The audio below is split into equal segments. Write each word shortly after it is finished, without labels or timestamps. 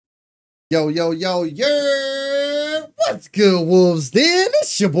Yo, yo, yo, yo, what's good, wolves? Then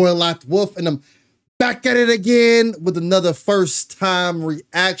it's your boy LoccdWolf, and I'm back at it again with another first time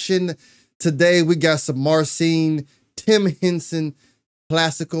reaction. Today we got some Marcin, Tim Henson,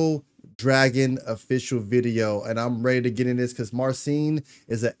 classical dragon official video, and I'm ready to get in this because Marcin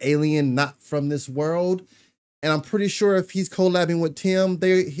is an alien not from this world, and I'm pretty sure if he's collabing with Tim,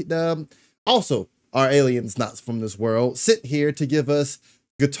 they also are aliens not from this world. Sit here to give us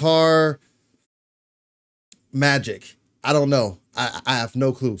guitar magic. I don't know. I have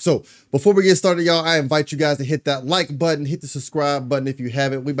no clue. So before we get started, y'all, I invite you guys to hit that like button, hit the subscribe button if you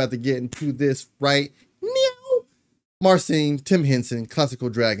haven't. We about to get into this right now. Marcin, Tim Henson, classical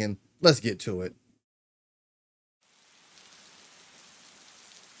dragon. Let's get to it.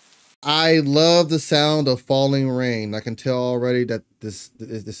 I love the sound of falling rain. I can tell already that this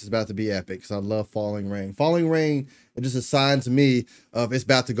is about to be epic because I love falling rain. Falling rain, it just a sign to me of it's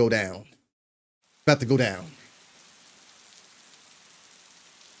about to go down. About to go down.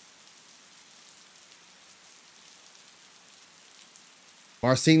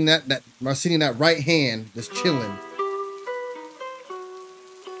 Marcin in that right hand, just chilling.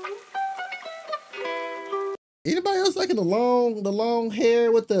 Anybody else liking the long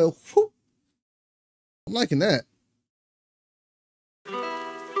hair with the whoop? I'm liking that.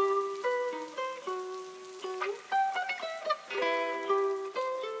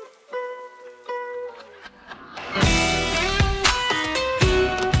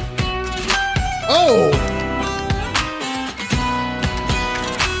 Oh!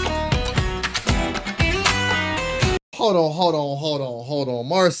 Hold on.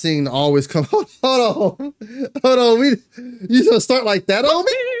 Marcin always come. Hold on. You gonna start like that on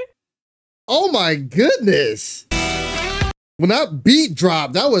me? Oh my goodness! When that beat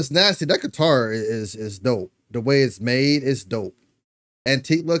dropped, that was nasty. That guitar is dope. The way it's made is dope.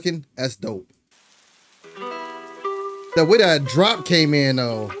 Antique looking, that's dope. The way that drop came in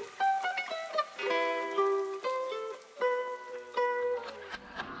though.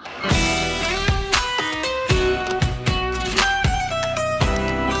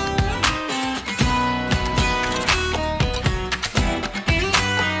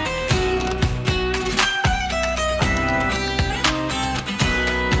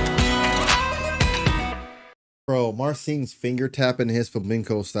 Bro, Marcin's finger tapping his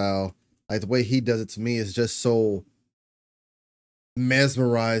flamenco style, like the way he does it to me is just so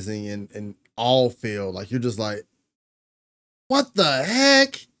mesmerizing and all feel like you're just like, what the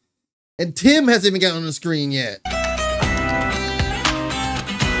heck? And Tim hasn't even got on the screen yet.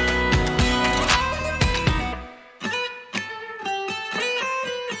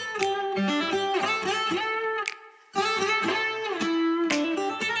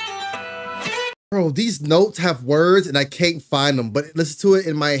 Bro, these notes have words and I can't find them, but listen to it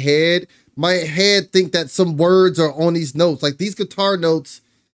in my head. My head think that some words are on these notes. Like these guitar notes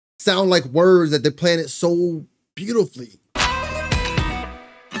sound like words that they're playing it so beautifully.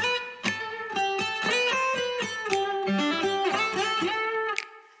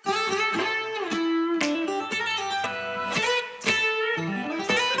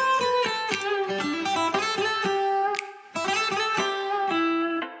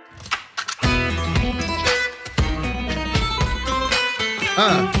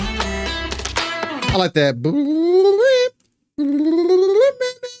 I like that.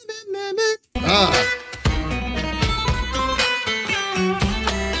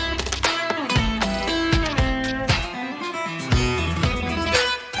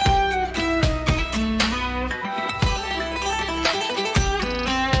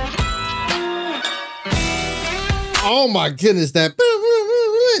 Oh my goodness, that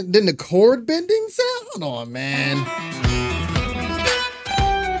then the chord bending sound. Hold on, man.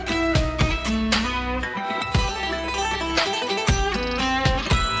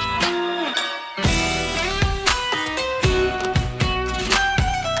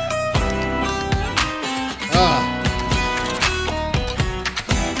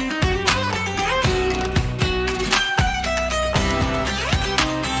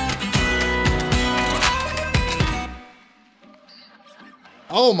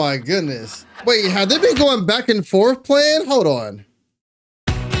 Oh my goodness. Wait, have they been going back and forth playing? Hold on.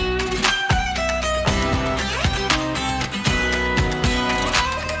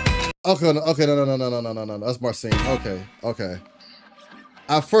 Okay, no. That's Marcin. Okay.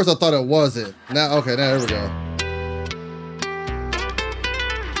 At first I thought it wasn't. Now, okay, now there we go.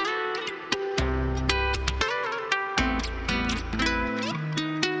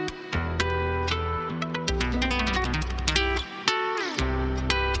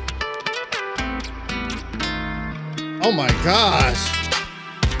 Oh my gosh.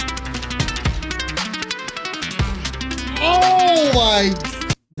 Oh my,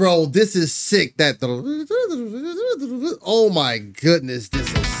 bro, this is sick. That, oh my goodness,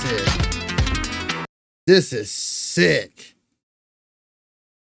 this is sick. This is sick.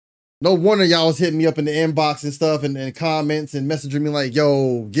 No wonder y'all was hitting me up in the inbox and stuff and comments and messaging me like,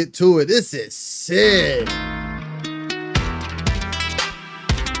 yo, get to it. This is sick.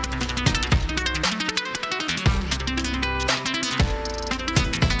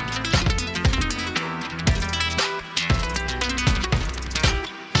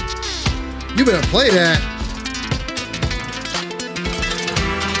 You better play that.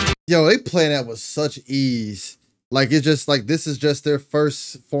 Yo, they play that with such ease. Like, it's just like, this is just their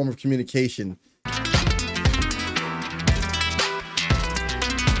first form of communication.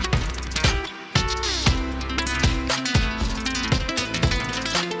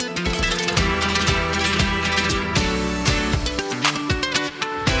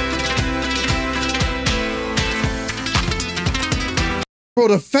 Bro,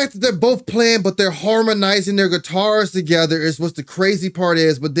 the fact that they're both playing, but they're harmonizing their guitars together is what the crazy part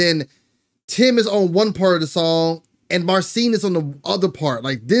is. But then Tim is on one part of the song and Marcin is on the other part.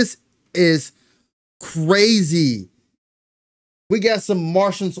 Like, this is crazy. We got some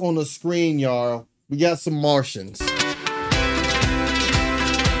Martians on the screen, y'all. We got some Martians.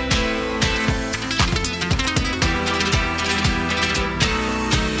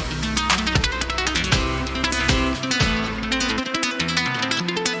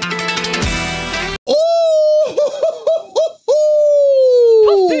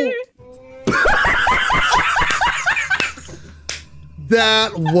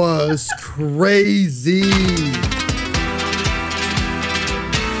 That was crazy.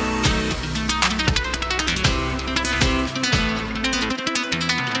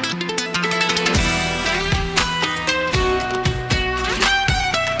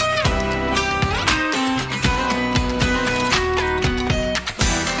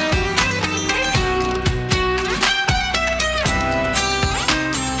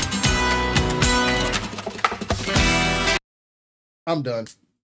 I'm done.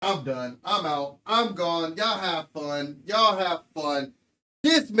 I'm done. I'm out. I'm gone. Y'all have fun. Y'all have fun.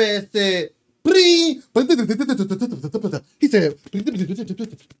 This man said, he said,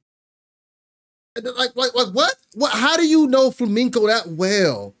 like what? What? How do you know flamenco that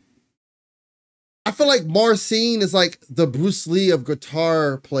well? I feel like Marcin is like the Bruce Lee of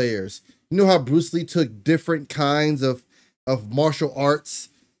guitar players. You know how Bruce Lee took different kinds of martial arts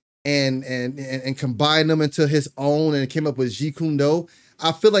and combine them into his own and came up with Jeet Kune Do.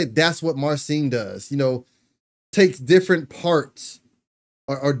 I feel like that's what Marcin does, you know, takes different parts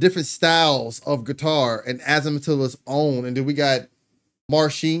or different styles of guitar and adds them into his own. And then we got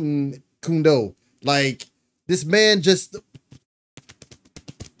Marcin Kune Do. Like, this man just,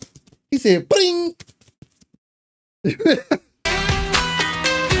 he said, bling.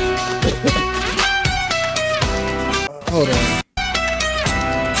 Hold on.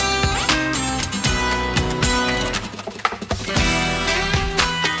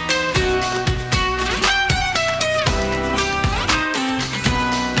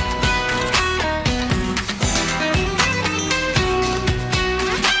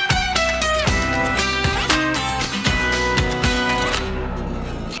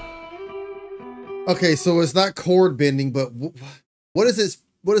 Okay, so it's not chord bending, but what is this?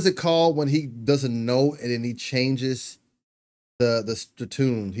 What is it called when he does a note and then he changes the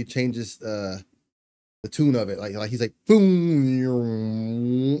tune? He changes the tune of it. Like he's like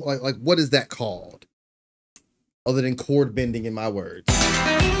boom. Like what is that called? Other than chord bending in my words.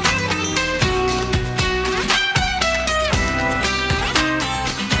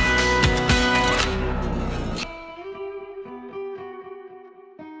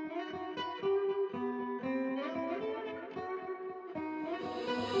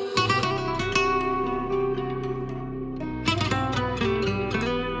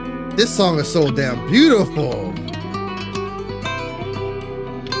 This song is so damn beautiful.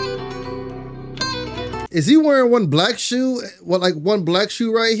 Is he wearing one black shoe? What, like one black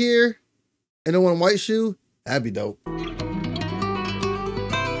shoe right here? And then one white shoe? That'd be dope.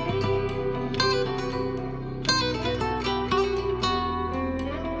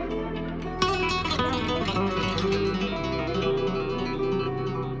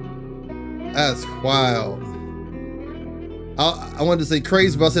 That's wild. I wanted to say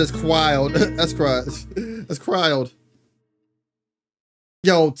crazy, but I said it's wild. That's wild. That's wild.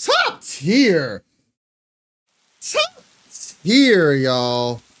 Yo, top tier. Top tier,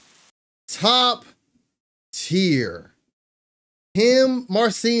 y'all. Top tier.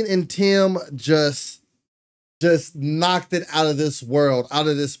 Marcin and Tim just just knocked it out of this world, out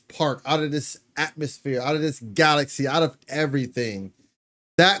of this park, out of this atmosphere, out of this galaxy, out of everything.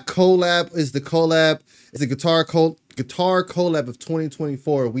 That collab is the collab. It's a guitar collab of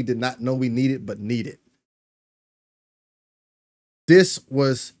 2024. We did not know we needed, but needed. This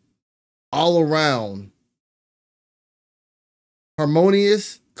was all around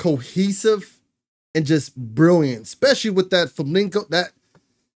harmonious, cohesive, and just brilliant, especially with that flamenco. That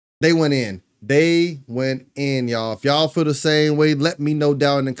they went in. They went in, y'all. If y'all feel the same way, let me know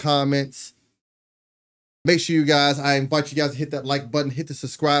down in the comments. Make sure you guys, I invite you guys to hit that like button, hit the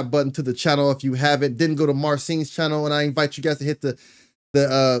subscribe button to the channel if you haven't. Then go to Marcin's channel, and I invite you guys to hit the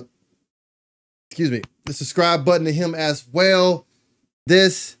subscribe button to him as well.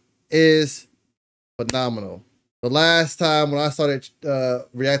 This is phenomenal. The last time when I started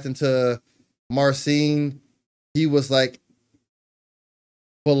reacting to Marcin, he was like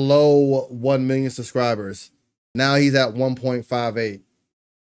below 1 million subscribers. Now he's at 1.58.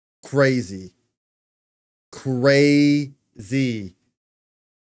 Crazy. Crazy.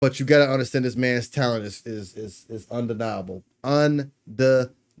 But you gotta understand this man's talent is undeniable. Undeniable.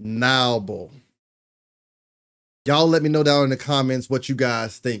 Y'all let me know down in the comments what you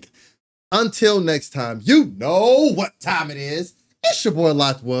guys think. Until next time, you know what time it is. It's your boy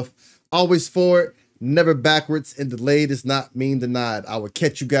LoccdWolf. Always forward, never backwards, and delayed does not mean denied. I will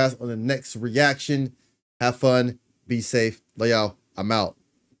catch you guys on the next reaction. Have fun. Be safe. Love y'all. I'm out.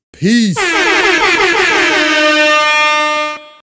 Peace.